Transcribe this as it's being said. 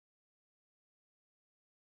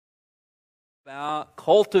About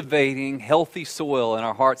cultivating healthy soil in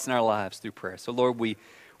our hearts and our lives through prayer. So, Lord, we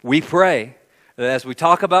pray that as we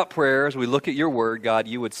talk about prayer, as we look at your word, God,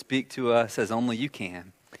 you would speak to us as only you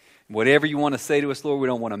can. Whatever you want to say to us, Lord, we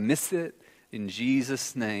don't want to miss it. In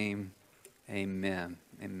Jesus' name, amen.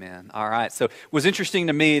 Amen. All right. So it was interesting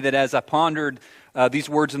to me that as I pondered these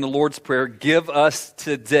words in the Lord's Prayer, give us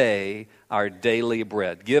today our daily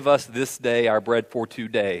bread. Give us this day our bread for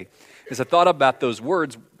today. As I thought about those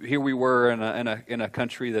words, here we were in a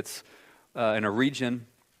country that's in a region,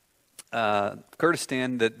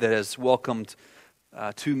 Kurdistan, that has welcomed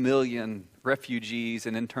 2 million refugees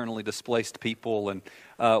and internally displaced people. And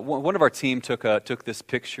one of our team took this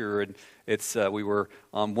picture, and we were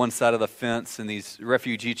on one side of the fence, and these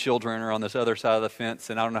refugee children are on this other side of the fence.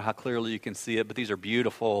 And I don't know how clearly you can see it, but these are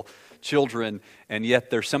beautiful children. And yet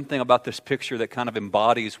there's something about this picture that kind of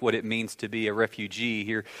embodies what it means to be a refugee.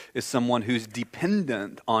 Here is someone who's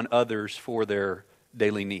dependent on others for their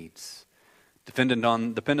daily needs. Dependent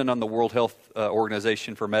on the World Health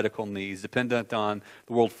Organization for medical needs, dependent on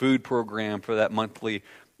the World Food Program for that monthly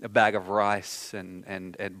bag of rice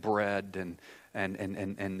and bread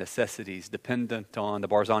and necessities, dependent on the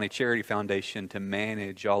Barzani Charity Foundation to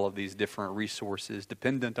manage all of these different resources,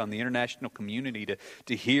 dependent on the international community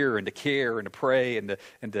to hear and to care and to pray and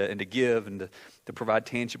to give and to provide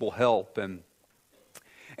tangible help.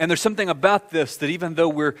 And there's something about this that even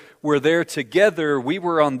though we're there together, we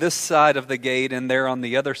were on this side of the gate and they're on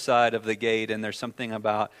the other side of the gate, and there's something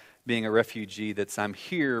about being a refugee that's I'm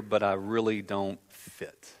here, but I really don't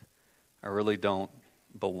fit. I really don't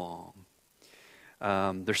belong.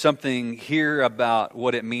 There's something here about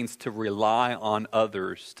what it means to rely on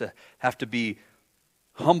others, to have to be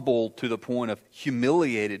humbled to the point of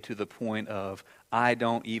humiliated to the point of I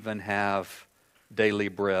don't even have daily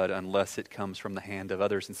bread unless it comes from the hand of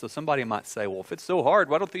others. And so somebody might say, well, if it's so hard,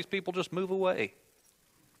 why don't these people just move away?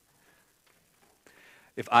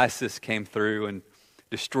 If ISIS came through and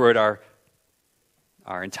destroyed our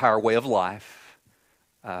entire way of life,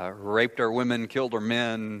 raped our women, killed our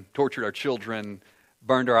men, tortured our children,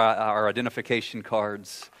 burned our identification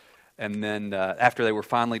cards, and then after they were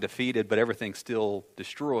finally defeated, but everything's still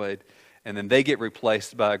destroyed, and then they get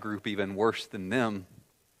replaced by a group even worse than them,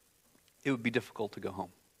 it would be difficult to go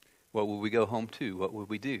home. What would we go home to? What would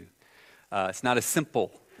we do? It's not as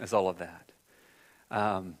simple as all of that.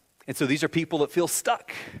 And so these are people that feel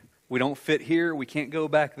stuck. We don't fit here. We can't go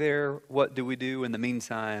back there. What do we do? In the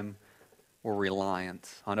meantime, we're reliant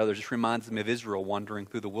on others. It just reminds me of Israel wandering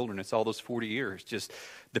through the wilderness all those 40 years, just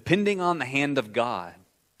depending on the hand of God,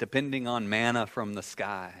 depending on manna from the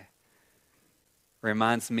sky.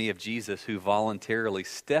 Reminds me of Jesus, who voluntarily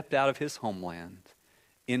stepped out of his homeland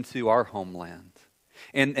into our homeland.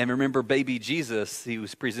 And remember baby Jesus, he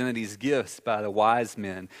was presented these gifts by the wise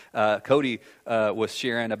men. Cody was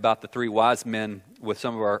sharing about the 3 wise men with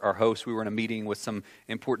some of our hosts. We were in a meeting with some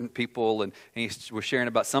important people, and he was sharing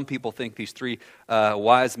about some people think these 3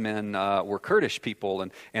 wise men were Kurdish people,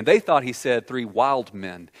 and they thought he said 3 wild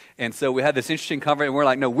men. And so we had this interesting conversation, and we're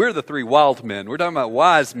like, no, we're the 3 wild men. We're talking about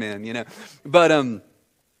wise men, you know. But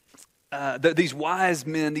these wise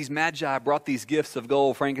men, these magi, brought these gifts of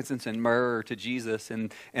gold, frankincense, and myrrh to Jesus.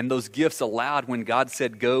 And those gifts allowed when God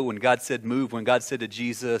said go, when God said move, when God said to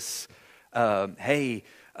Jesus, hey,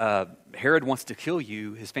 Herod wants to kill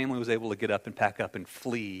you, his family was able to get up and pack up and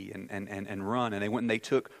flee and run. And they went and they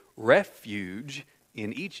took refuge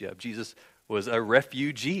in Egypt. Jesus was a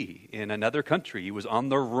refugee in another country. He was on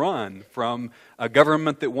the run from a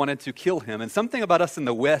government that wanted to kill him. And something about us in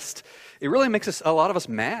the West, it really makes a lot of us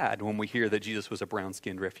mad when we hear that Jesus was a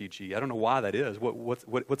brown-skinned refugee. I don't know why that is.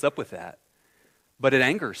 What's up with that? But it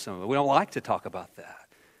angers some of us. We don't like to talk about that.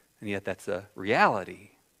 And yet that's a reality.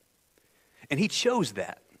 And he chose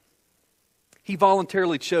that. He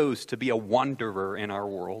voluntarily chose to be a wanderer in our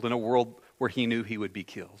world, in a world where he knew he would be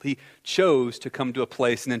killed. He chose to come to a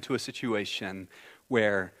place and into a situation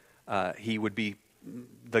where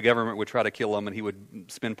the government would try to kill him, and he would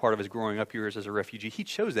spend part of his growing up years as a refugee. He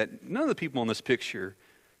chose that. None of the people in this picture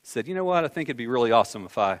said, you know what, I think it'd be really awesome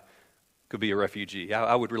if I could be a refugee.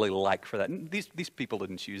 I would really like for that. And these people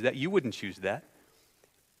didn't choose that. You wouldn't choose that.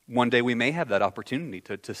 One day we may have that opportunity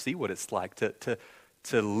to see what it's like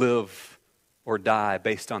to live or die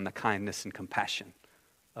based on the kindness and compassion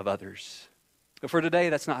of others. But for today,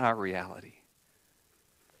 that's not our reality.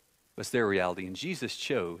 It's their reality. And Jesus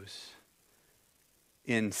chose,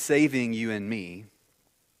 in saving you and me,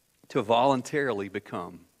 to voluntarily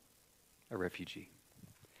become a refugee.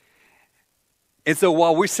 And so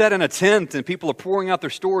while we sat in a tent and people are pouring out their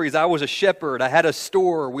stories, I was a shepherd, I had a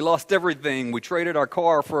store, we lost everything, we traded our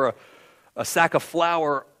car for a sack of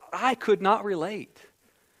flour, I could not relate.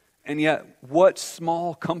 And yet, what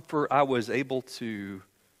small comfort I was able to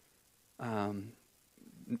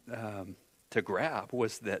grab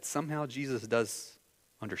was that somehow Jesus does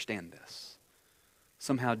understand this.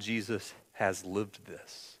 Somehow Jesus has lived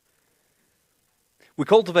this. We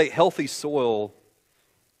cultivate healthy soil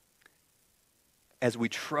as we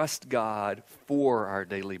trust God for our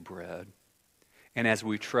daily bread and as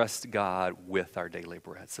we trust God with our daily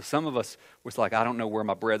bread. So some of us was like, I don't know where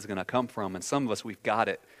my bread's going to come from. And some of us, we've got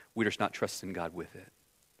it. We're just not trusting God with it.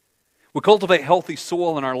 We cultivate healthy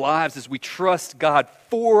soil in our lives as we trust God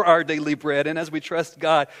for our daily bread and as we trust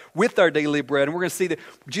God with our daily bread. And we're going to see that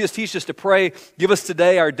Jesus teaches us to pray, give us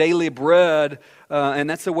today our daily bread. And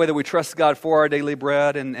that's the way that we trust God for our daily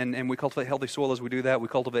bread. And we cultivate healthy soil as we do that. We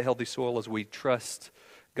cultivate healthy soil as we trust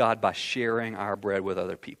God by sharing our bread with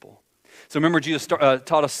other people. So remember, Jesus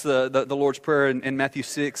taught us the Lord's Prayer in Matthew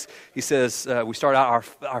 6. He says, we start out,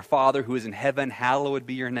 our Father who is in heaven, hallowed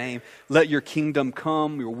be your name. Let your kingdom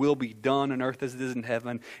come, your will be done on earth as it is in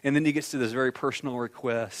heaven. And then he gets to this very personal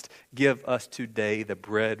request, give us today the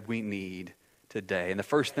bread we need today. And the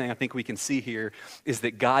first thing I think we can see here is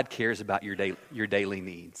that God cares about your daily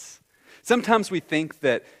needs. Sometimes we think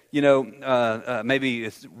that,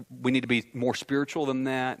 maybe we need to be more spiritual than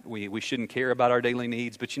that. We shouldn't care about our daily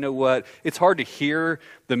needs. But you know what? It's hard to hear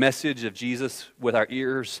the message of Jesus with our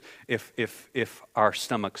ears if our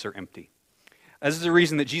stomachs are empty. This is the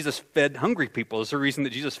reason that Jesus fed hungry people. This is the reason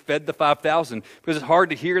that Jesus fed the 5,000. Because it's hard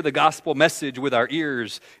to hear the gospel message with our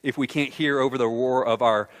ears if we can't hear over the roar of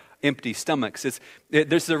our empty stomachs.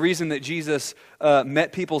 There's the reason that Jesus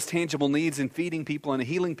met people's tangible needs, and feeding people and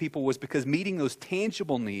healing people was because meeting those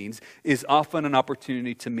tangible needs is often an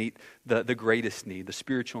opportunity to meet the greatest need, the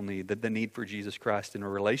spiritual need, the need for Jesus Christ in a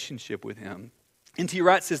relationship with Him. N.T.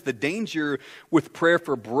 Wright says the danger with prayer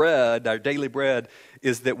for bread, our daily bread,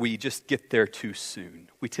 is that we just get there too soon.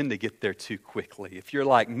 We tend to get there too quickly. If you're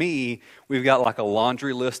like me, we've got like a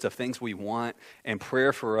laundry list of things we want, and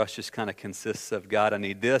prayer for us just kind of consists of, God, I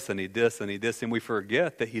need this, I need this, I need this, and we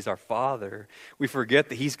forget that He's our Father. We forget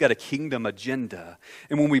that He's got a kingdom agenda.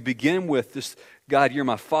 And when we begin with this, God, you're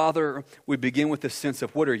my Father, we begin with this sense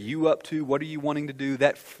of what are you up to, what are you wanting to do,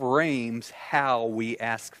 that frames how we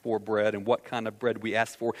ask for bread and what kind of bread we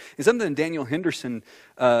ask for. And something Daniel Henderson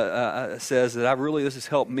says that this has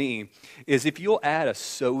helped me, is if you'll add a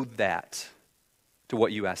 "so that" to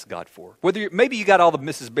what you ask God for. Maybe you got all the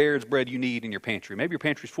Mrs. Baird's bread you need in your pantry. Maybe your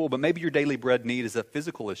pantry's full, but maybe your daily bread need is a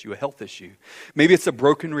physical issue, a health issue. Maybe it's a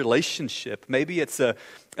broken relationship. Maybe it's a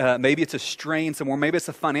strain somewhere. Maybe it's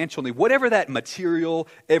a financial need. Whatever that material,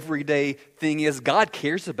 everyday thing is, God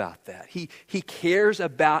cares about that. He cares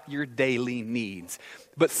about your daily needs.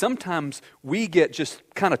 But sometimes we get just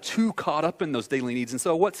kind of too caught up in those daily needs. And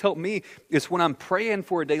so what's helped me is when I'm praying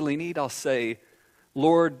for a daily need, I'll say,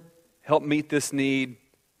 Lord, help meet this need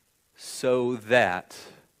so that,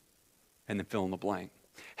 and then fill in the blank.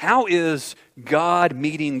 How is God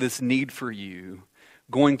meeting this need for you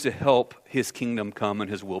going to help His kingdom come and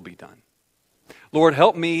His will be done? Lord,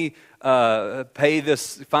 help me find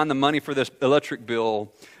the money for this electric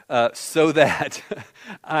bill so that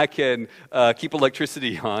I can keep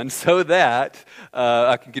electricity on, so that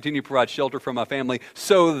I can continue to provide shelter for my family,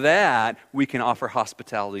 so that we can offer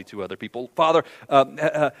hospitality to other people. Father,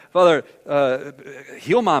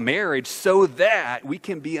 heal my marriage so that we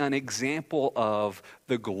can be an example of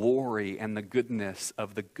the glory and the goodness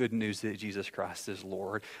of the good news that Jesus Christ is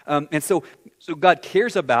Lord. And so God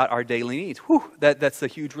cares about our daily needs. Whew, that's a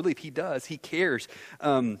huge relief. He does. He cares.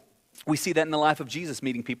 We see that in the life of Jesus,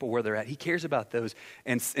 meeting people where they're at. He cares about those,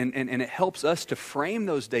 and it helps us to frame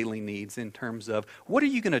those daily needs in terms of, what are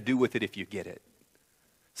you going to do with it if you get it?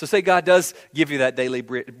 So say God does give you that daily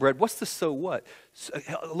bread. What's the so what?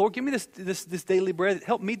 Lord, give me this daily bread.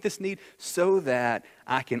 Help meet this need so that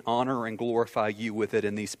I can honor and glorify you with it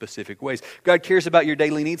in these specific ways. God cares about your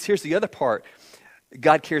daily needs. Here's the other part.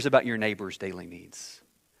 God cares about your neighbor's daily needs.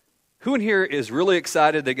 Who in here is really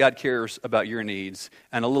excited that God cares about your needs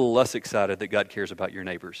and a little less excited that God cares about your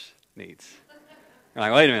neighbor's needs? You're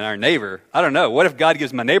like, wait a minute, our neighbor? I don't know. What if God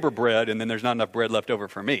gives my neighbor bread and then there's not enough bread left over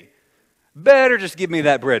for me? Better just give me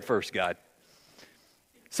that bread first, God.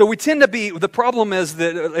 So we tend to the problem is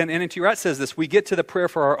that, and N.T. Wright says this, we get to the prayer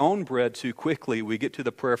for our own bread too quickly. We get to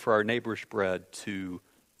the prayer for our neighbor's bread too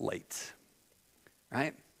late.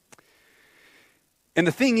 Right? And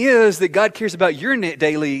the thing is that God cares about your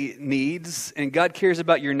daily needs, and God cares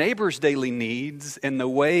about your neighbor's daily needs, and the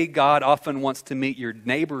way God often wants to meet your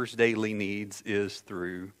neighbor's daily needs is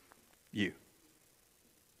through you.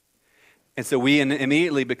 And so we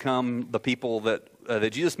immediately become the people that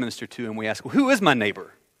Jesus ministered to, and we ask, well, who is my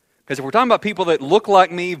neighbor? Because if we're talking about people that look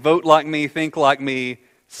like me, vote like me, think like me,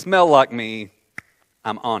 smell like me,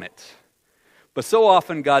 I'm on it. But so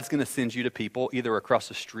often God's going to send you to people either across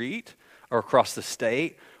the street or across the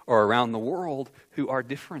state or around the world who are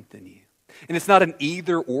different than you. And it's not an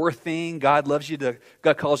either or thing. God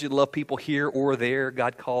calls you to love people here or there.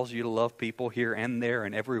 God calls you to love people here and there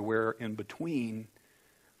and everywhere in between.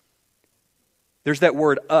 There's that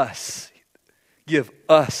word us. Give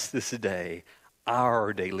us this day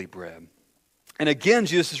our daily bread. And again,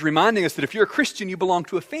 Jesus is reminding us that if you're a Christian, you belong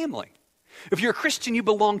to a family. If you're a Christian, you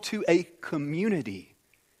belong to a community.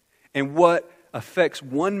 And what affects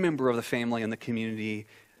one member of the family and the community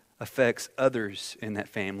affects others in that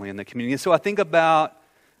family and the community. And so I think about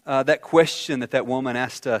that question that woman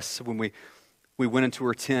asked us when we went into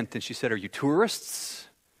her tent, and she said, "Are you tourists?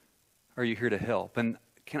 Or are you here to help?" And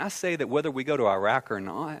can I say that whether we go to Iraq or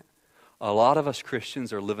not, a lot of us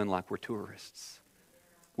Christians are living like we're tourists.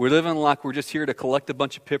 We're living like we're just here to collect a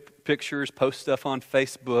bunch of pictures, post stuff on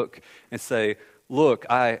Facebook, and say, "Look,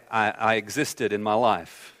 I existed in my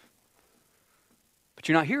life." But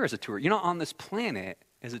you're not here as a tourist. You're not on this planet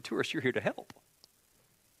as a tourist. You're here to help.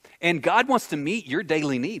 And God wants to meet your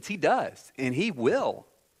daily needs. He does, and He will.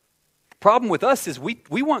 Problem with us is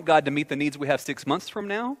we want God to meet the needs we have 6 months from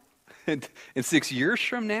now and 6 years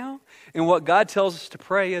from now. And what God tells us to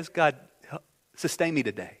pray is, "God, sustain me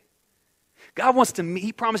today." God wants to meet,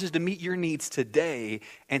 He promises to meet your needs today,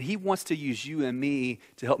 and He wants to use you and me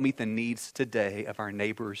to help meet the needs today of our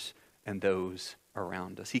neighbors and those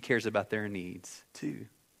around us. He cares about their needs too.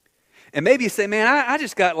 And maybe you say, "Man, I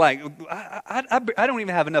just got I don't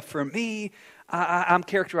even have enough for me. I'm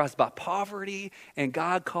characterized by poverty," and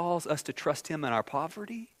God calls us to trust Him in our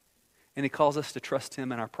poverty. And He calls us to trust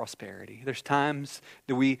Him in our prosperity. There's times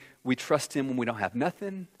that we trust Him when we don't have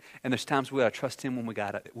nothing. And there's times we got to trust Him when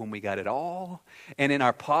we got it all. And in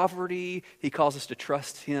our poverty, He calls us to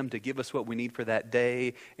trust Him to give us what we need for that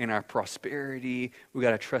day. In our prosperity, we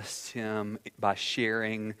got to trust Him by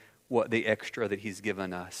sharing the extra that He's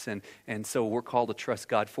given us. And so we're called to trust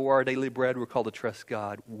God for our daily bread. We're called to trust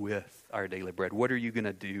God with our daily bread. What are you going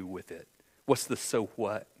to do with it? What's the so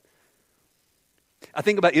what? I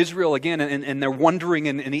think about Israel again, and they're wandering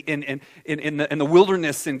in the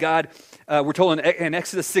wilderness, and God, we're told in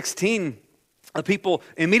Exodus 16, the people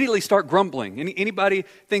immediately start grumbling. Anybody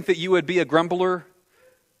think that you would be a grumbler?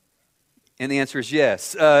 And the answer is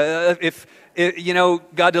yes. If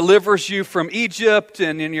God delivers you from Egypt,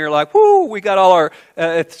 and you're like, "Whoo, we got all our,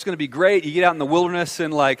 it's going to be great." You get out in the wilderness,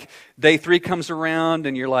 and like day 3 comes around,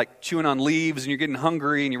 and you're like chewing on leaves, and you're getting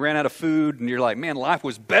hungry, and you ran out of food, and you're like, "Man, life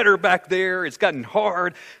was better back there. It's gotten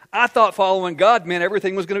hard. I thought following God meant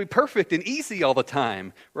everything was going to be perfect and easy all the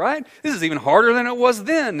time, right? This is even harder than it was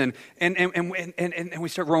then." And we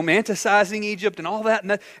start romanticizing Egypt and all that,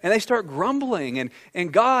 and they start grumbling,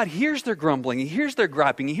 and God hears their grumbling, He hears their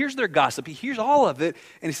griping, He hears their gossip, He hears all of it,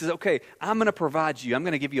 and He says, "Okay, I'm going to provide you. I'm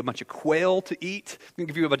going to give you a bunch of quail to eat. I'm going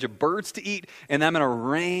to give you a bunch of birds to eat, and I'm going to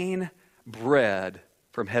rain bread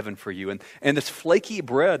from heaven for you." And this flaky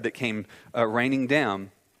bread that came raining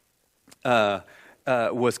down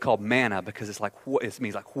was called manna, because it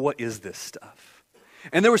means what is this stuff?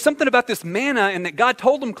 And there was something about this manna, and that God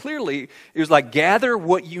told them clearly. It was like, gather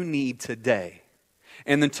what you need today,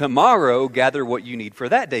 and then tomorrow gather what you need for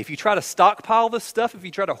that day. If you try to stockpile this stuff, if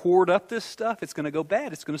you try to hoard up this stuff, it's going to go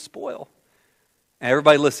bad. It's going to spoil. And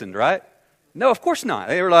everybody listened, right? No, of course not.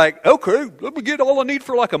 They were like, "Okay, let me get all I need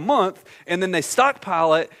for like a month." And then they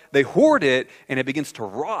stockpile it, they hoard it, and it begins to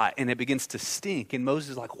rot, and it begins to stink. And Moses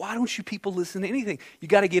is like, "Why don't you people listen to anything? You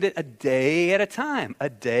got to get it a day at a time, a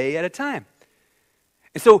day at a time."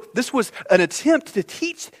 And so this was an attempt to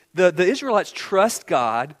teach the Israelites, trust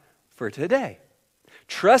God for today.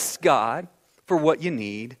 Trust God for what you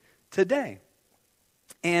need today.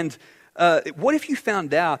 And what if you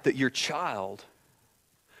found out that your child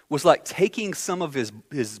was like taking some of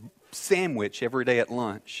his sandwich every day at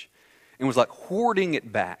lunch and was like hoarding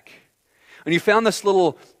it back? And you found this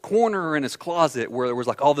little corner in his closet where there was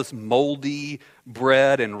like all this moldy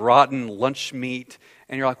bread and rotten lunch meat.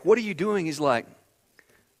 And you're like, "What are you doing?" He's like,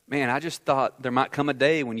 "Man, I just thought there might come a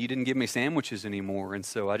day when you didn't give me sandwiches anymore, and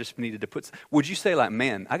so I just needed to put..." Would you say like,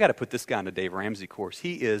 "Man, I got to put this guy on a Dave Ramsey course.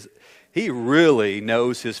 He really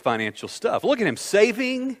knows his financial stuff. Look at him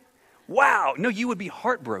saving. Wow." No, you would be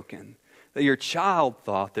heartbroken that your child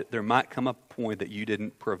thought that there might come a point that you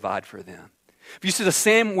didn't provide for them. If you sit a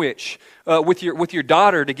sandwich with your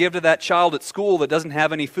daughter to give to that child at school that doesn't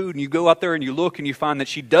have any food, and you go out there and you look and you find that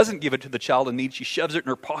she doesn't give it to the child in need, she shoves it in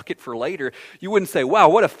her pocket for later, you wouldn't say, wow,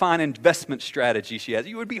 what a fine investment strategy she has.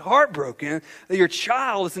 You would be heartbroken that your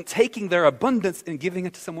child isn't taking their abundance and giving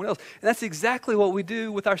it to someone else. And that's exactly what we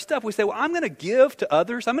do with our stuff. We say, well, I'm going to give to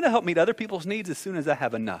others. I'm going to help meet other people's needs as soon as I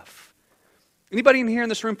have enough. Anybody in here in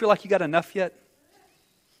this room feel like you got enough yet?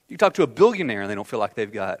 You talk to a billionaire and they don't feel like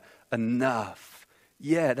they've got enough.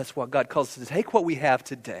 Yeah, that's what God calls us to take what we have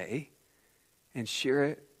today and share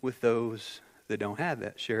it with those that don't have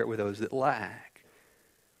that. Share it with those that lack.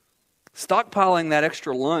 Stockpiling that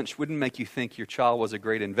extra lunch wouldn't make you think your child was a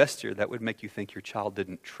great investor. That would make you think your child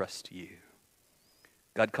didn't trust you.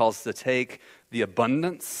 God calls us to take the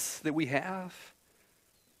abundance that we have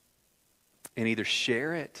and either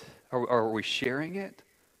share it, or are we sharing it,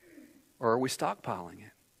 or are we stockpiling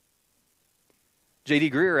it?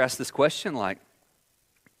 J.D. Greear asked this question, like,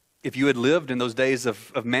 if you had lived in those days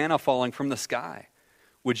of manna falling from the sky,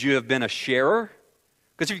 would you have been a sharer?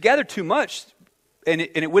 Because if you gathered too much and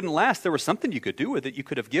it wouldn't last, there was something you could do with it. You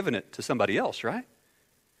could have given it to somebody else, right?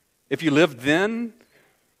 If you lived then,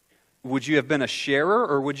 would you have been a sharer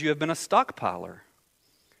or would you have been a stockpiler?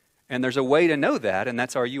 And there's a way to know that, and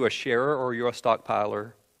that's, are you a sharer or are you a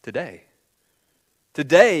stockpiler today?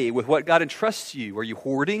 Today, with what God entrusts you, are you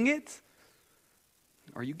hoarding it?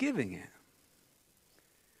 Are you giving it?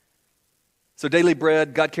 So daily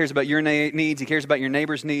bread, God cares about your needs. He cares about your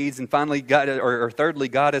neighbor's needs. And finally, thirdly,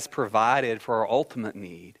 God has provided for our ultimate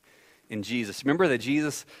need in Jesus. Remember that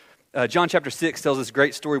Jesus, John chapter 6 tells this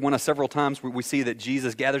great story, one of several times where we see that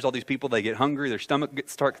Jesus gathers all these people. They get hungry. Their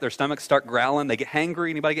stomachs start growling. They get hangry.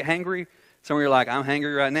 Anybody get hangry? Some of you are like, I'm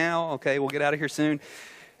hangry right now. Okay, we'll get out of here soon.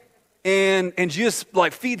 And Jesus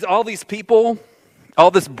feeds all these people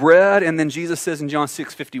all this bread, and then Jesus says in John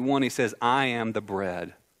 6:51, he says, I am the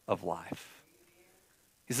bread of life.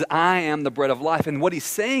 He says, I am the bread of life. And what he's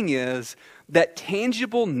saying is that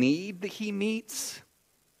tangible need that he meets,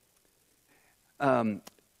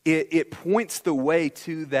 it points the way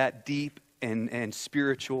to that deep and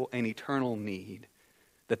spiritual and eternal need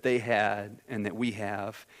that they had and that we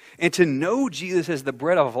have. And to know Jesus as the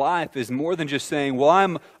bread of life is more than just saying, well,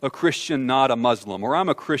 I'm a Christian, not a Muslim, or I'm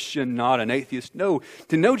a Christian, not an atheist. No,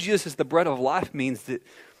 to know Jesus as the bread of life means that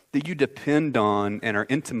you depend on and are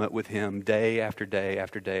intimate with him day after day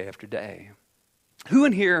after day after day. Who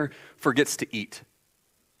in here forgets to eat?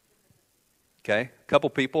 Okay, a couple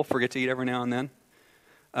people forget to eat every now and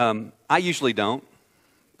then. I usually don't.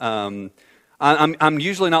 I'm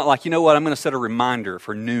usually not like, you know what, I'm going to set a reminder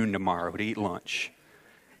for noon tomorrow to eat lunch.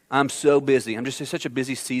 I'm so busy. I'm just in such a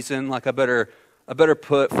busy season. Like I better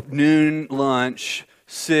put noon lunch,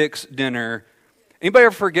 6 dinner. Anybody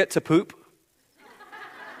ever forget to poop?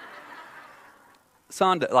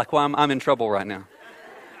 Sonda, I'm in trouble right now.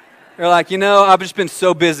 They're like, I've just been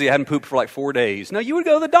so busy. I hadn't pooped for 4 days. No, you would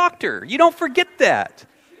go to the doctor. You don't forget that.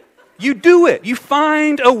 You do it. You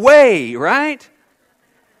find a way, right?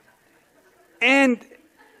 And,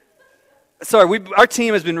 sorry, our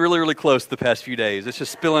team has been really, really close the past few days. It's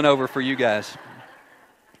just spilling over for you guys.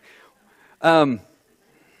 And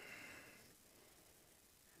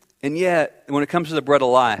yet, when it comes to the bread of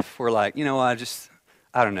life, we're like,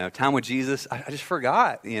 I don't know, time with Jesus, I just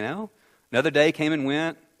forgot, Another day came and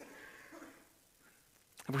went.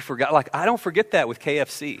 We forgot, I don't forget that with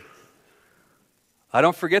KFC. I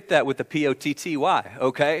don't forget that with the POTTY,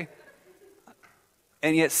 okay?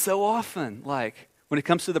 And yet so often, when it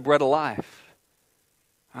comes to the bread of life,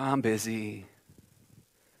 I'm busy.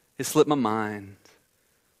 It slipped my mind.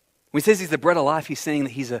 When he says he's the bread of life, he's saying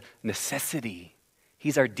that he's a necessity.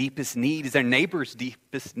 He's our deepest need. He's our neighbor's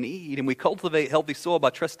deepest need. And we cultivate healthy soul by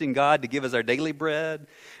trusting God to give us our daily bread.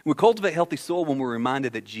 We cultivate healthy soul when we're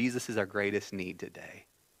reminded that Jesus is our greatest need today.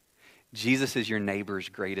 Jesus is your neighbor's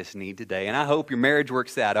greatest need today. And I hope your marriage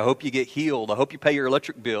works out. I hope you get healed. I hope you pay your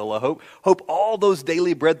electric bill. I hope all those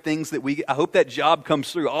daily bread things I hope that job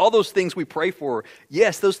comes through. All those things we pray for.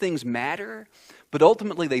 Yes, those things matter. But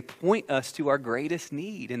ultimately they point us to our greatest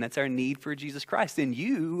need. And that's our need for Jesus Christ. And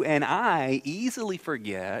you and I easily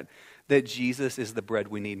forget that Jesus is the bread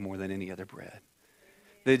we need more than any other bread.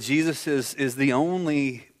 That Jesus is the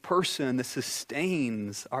only person that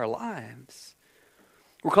sustains our lives.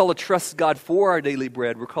 We're called to trust God for our daily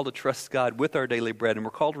bread. We're called to trust God with our daily bread. And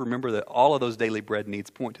we're called to remember that all of those daily bread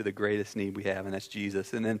needs point to the greatest need we have, and that's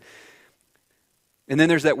Jesus. And then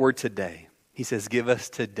there's that word today. He says, give us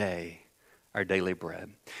today our daily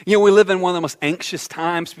bread. We live in one of the most anxious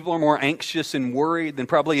times. People are more anxious and worried than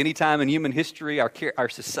probably any time in human history. Our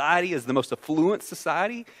society is the most affluent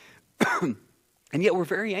society. And yet we're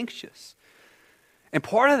very anxious. And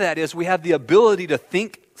part of that is we have the ability to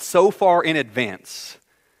think so far in advance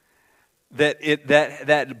that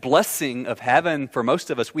that blessing of having, for most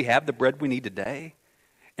of us, we have the bread we need today,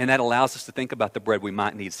 and that allows us to think about the bread we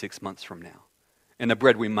might need 6 months from now, and the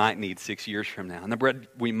bread we might need 6 years from now, and the bread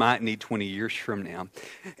we might need 20 years from now.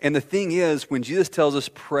 And the thing is, when Jesus tells us,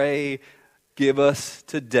 pray, give us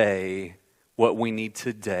today what we need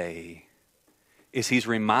today, is he's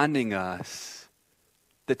reminding us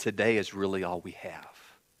that today is really all we have.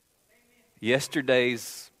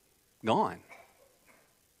 Yesterday's gone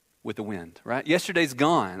with the wind, right? Yesterday's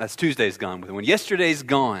gone. That's Tuesday's gone with the wind. Yesterday's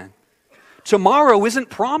gone. Tomorrow isn't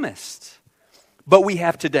promised, but we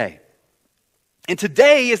have today. And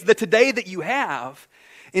today is the today that you have.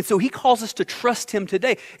 And so he calls us to trust him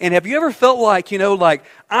today. And have you ever felt like,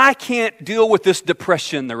 I can't deal with this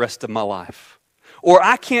depression the rest of my life? Or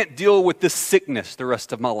I can't deal with this sickness the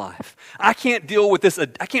rest of my life. I can't deal with this,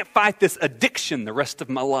 I can't fight this addiction the rest of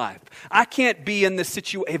my life. I can't be in this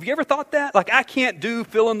situation. Have you ever thought that? Like, I can't do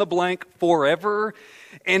fill in the blank forever.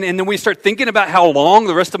 And then we start thinking about how long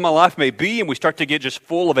the rest of my life may be, and we start to get just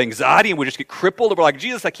full of anxiety, and we just get crippled. And we're like,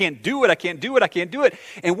 Jesus, I can't do it, I can't do it, I can't do it.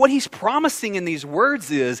 And what he's promising in these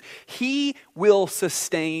words is, he will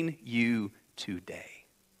sustain you today.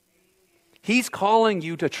 He's calling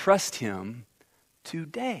you to trust him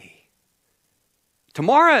today.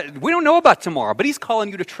 Tomorrow, we don't know about tomorrow, but he's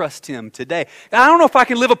calling you to trust him today. Now, I don't know if I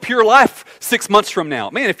can live a pure life 6 months from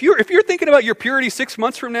now. Man, if you're thinking about your purity 6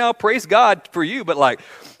 months from now, praise God for you, but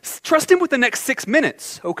trust him with the next 6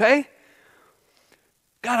 minutes, okay?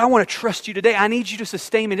 God, I want to trust you today. I need you to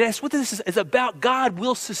sustain me today. That's what this is about. God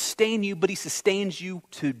will sustain you, but he sustains you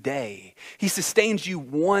today. He sustains you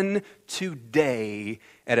one today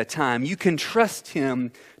at a time. You can trust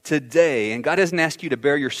him today. And God doesn't ask you to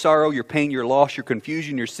bear your sorrow, your pain, your loss, your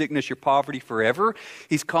confusion, your sickness, your poverty forever.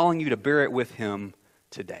 He's calling you to bear it with him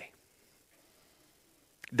today.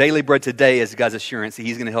 Daily bread today is God's assurance that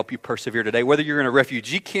he's going to help you persevere today. Whether you're in a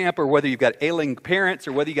refugee camp or whether you've got ailing parents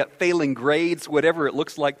or whether you've got failing grades, whatever it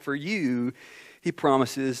looks like for you, he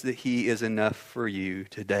promises that he is enough for you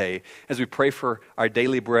today. As we pray for our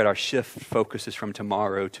daily bread, our shift focuses from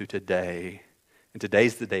tomorrow to today. And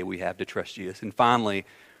today's the day we have to trust Jesus. And finally,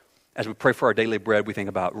 as we pray for our daily bread, we think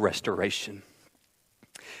about restoration.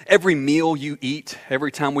 Every meal you eat,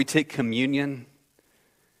 every time we take communion,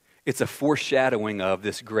 it's a foreshadowing of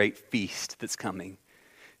this great feast that's coming.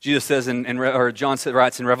 Jesus says, or John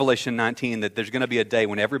writes in Revelation 19 that there's going to be a day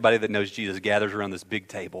when everybody that knows Jesus gathers around this big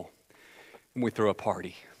table and we throw a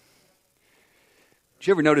party. Did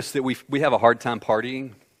you ever notice that we have a hard time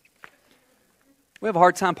partying? We have a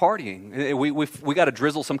hard time partying. We got to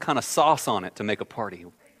drizzle some kind of sauce on it to make a party.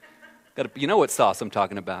 You know what sauce I'm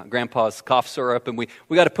talking about? Grandpa's cough syrup, and we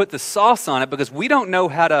got to put the sauce on it because we don't know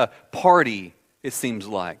how to party, it seems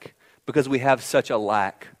like, because we have such a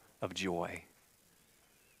lack of joy.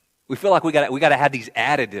 We feel like we got to have these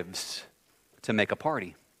additives to make a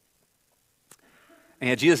party. And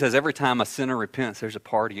yet Jesus says every time a sinner repents, there's a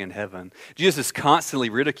party in heaven. Jesus is constantly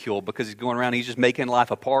ridiculed because he's going around, he's just making life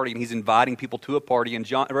a party, and he's inviting people to a party.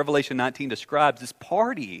 And Revelation 19 describes this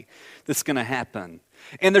party that's going to happen.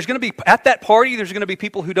 And there's going to be, at that party, there's going to be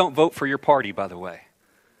people who don't vote for your party, by the way.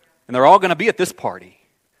 And they're all going to be at this party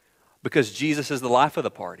because Jesus is the life of the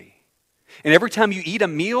party. And every time you eat a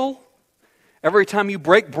meal, every time you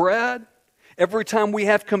break bread, every time we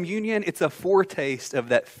have communion, it's a foretaste of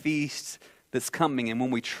that feast that's coming. And when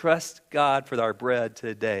we trust God for our bread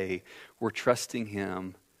today, we're trusting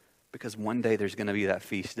him because one day there's going to be that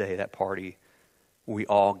feast day, that party, where we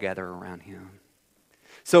all gather around him.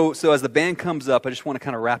 So as the band comes up, I just want to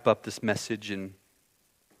kind of wrap up this message and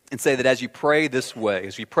say that as you pray this way,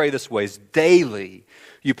 as daily,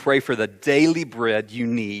 you pray for the daily bread you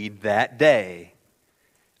need that day.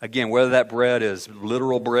 Again, whether that bread is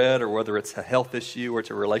literal bread or whether it's a health issue or it's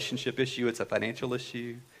a relationship issue, it's a financial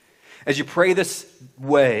issue. As you pray this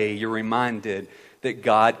way, you're reminded that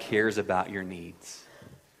God cares about your needs.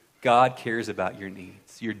 God cares about your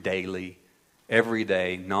needs, your daily,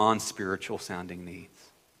 everyday, non-spiritual sounding needs.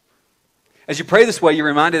 As you pray this way, you're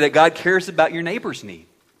reminded that God cares about your neighbor's need.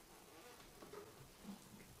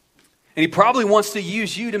 And he probably wants to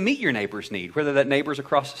use you to meet your neighbor's need, whether that neighbor's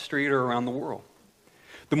across the street or around the world.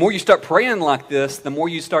 The more you start praying like this, the more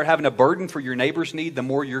you start having a burden for your neighbor's need, the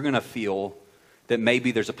more you're going to feel that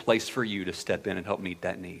maybe there's a place for you to step in and help meet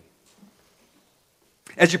that need.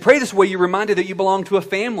 As you pray this way, you're reminded that you belong to a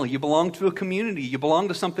family, you belong to a community, you belong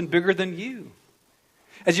to something bigger than you.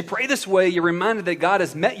 As you pray this way, you're reminded that God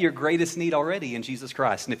has met your greatest need already in Jesus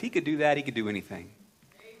Christ. And if he could do that, he could do anything.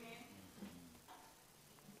 Amen.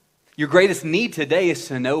 Your greatest need today is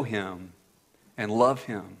to know him and love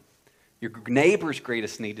him. Your neighbor's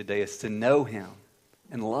greatest need today is to know him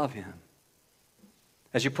and love him.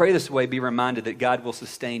 As you pray this way, be reminded that God will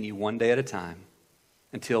sustain you one day at a time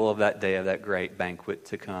until of that day of that great banquet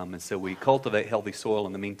to come. And so we cultivate healthy soil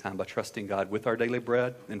in the meantime by trusting God with our daily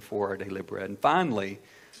bread and for our daily bread. And finally,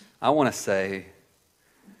 I want to say,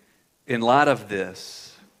 in light of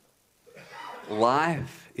this,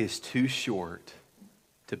 life is too short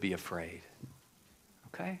to be afraid.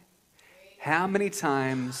 Okay? How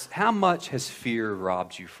much has fear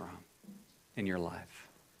robbed you from in your life?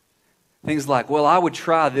 Things like, well, I would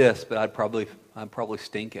try this, but I'd probably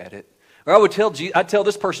stink at it. Or I'd tell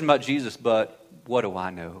this person about Jesus, but what do I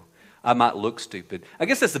know? I might look stupid. I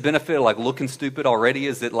guess that's the benefit of like looking stupid already,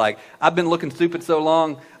 is that like I've been looking stupid so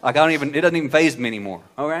long, like it doesn't even faze me anymore.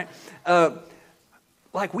 All right?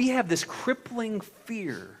 Like we have this crippling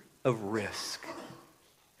fear of risk.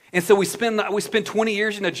 And so we spend 20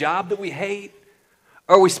 years in a job that we hate,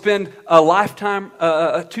 or we spend a lifetime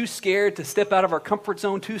too scared to step out of our comfort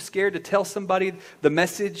zone, too scared to tell somebody the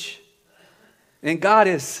message. And God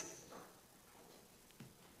is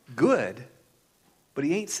good, but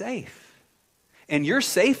he ain't safe. And your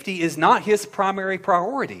safety is not his primary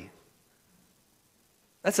priority.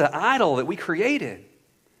 That's an idol that we created.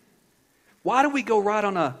 Why do we go ride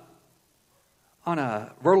on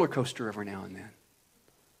a roller coaster every now and then?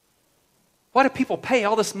 Why do people pay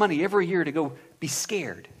all this money every year to go be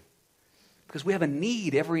scared? Because we have a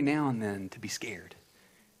need every now and then to be scared.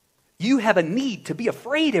 You have a need to be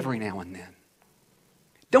afraid every now and then.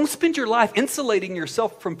 Don't spend your life insulating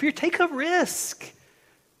yourself from fear. Take a risk.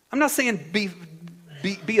 I'm not saying be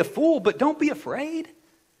a fool, but don't be afraid.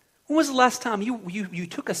 When was the last time you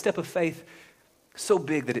took a step of faith so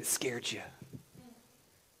big that it scared you?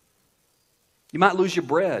 You might lose your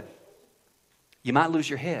bread. You might lose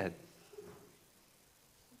your head.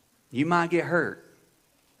 You might get hurt,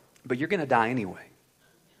 but you're going to die anyway.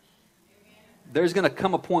 There's going to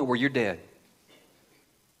come a point where you're dead.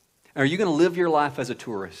 Are you going to live your life as a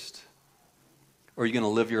tourist? Or are you going to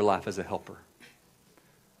live your life as a helper?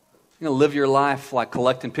 You're going to live your life like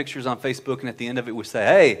collecting pictures on Facebook, and at the end of it we say,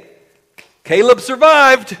 hey, Caleb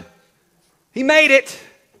survived. He made it.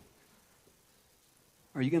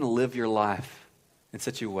 Or are you going to live your life in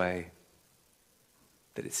such a way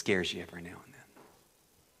that it scares you every now and then?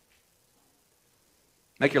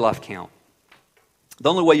 Make your life count. The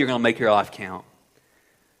only way you're going to make your life count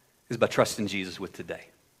is by trusting Jesus with today.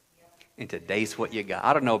 And today's what you got.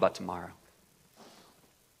 I don't know about tomorrow.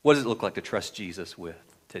 What does it look like to trust Jesus with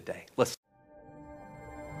today? Let's